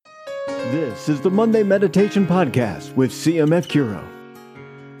This is the Monday Meditation Podcast with CMF Curo.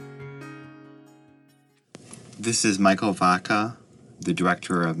 This is Michael Vaca, the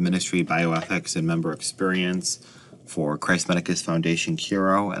Director of Ministry, Bioethics, and Member Experience for Christ Medicus Foundation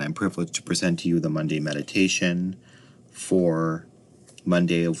Curo, and I'm privileged to present to you the Monday Meditation for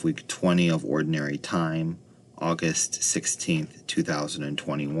Monday of week 20 of Ordinary Time, August 16th,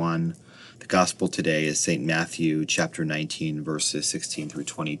 2021. The Gospel today is St. Matthew chapter 19, verses 16 through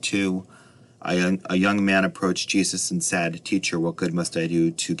 22. A young man approached Jesus and said, "Teacher, what good must I do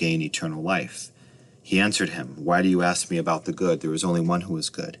to gain eternal life?" He answered him, "Why do you ask me about the good? There is only one who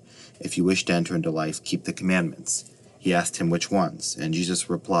is good. If you wish to enter into life, keep the commandments." He asked him which ones, and Jesus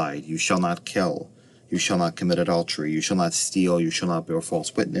replied, "You shall not kill, you shall not commit adultery, you shall not steal, you shall not bear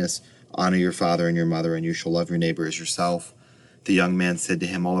false witness, honor your father and your mother, and you shall love your neighbor as yourself." The young man said to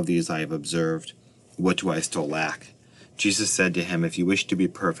him, "All of these I have observed. What do I still lack?" Jesus said to him, "If you wish to be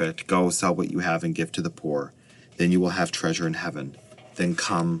perfect, go sell what you have and give to the poor. Then you will have treasure in heaven. Then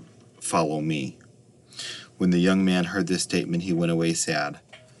come, follow me." When the young man heard this statement, he went away sad,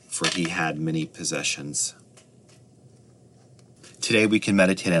 for he had many possessions. Today we can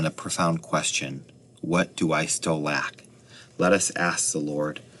meditate on a profound question. What do I still lack? Let us ask the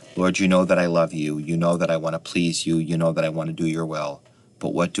Lord. Lord, you know that I love you. You know that I want to please you. You know that I want to do your will.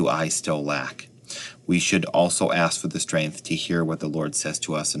 But what do I still lack? We should also ask for the strength to hear what the Lord says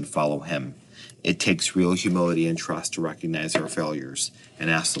to us and follow him. It takes real humility and trust to recognize our failures and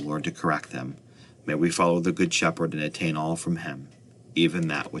ask the Lord to correct them. May we follow the Good Shepherd and attain all from him, even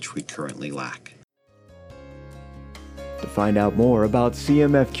that which we currently lack. To find out more about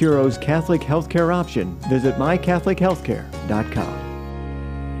CMF Curo's Catholic healthcare option, visit mycatholichealthcare.com.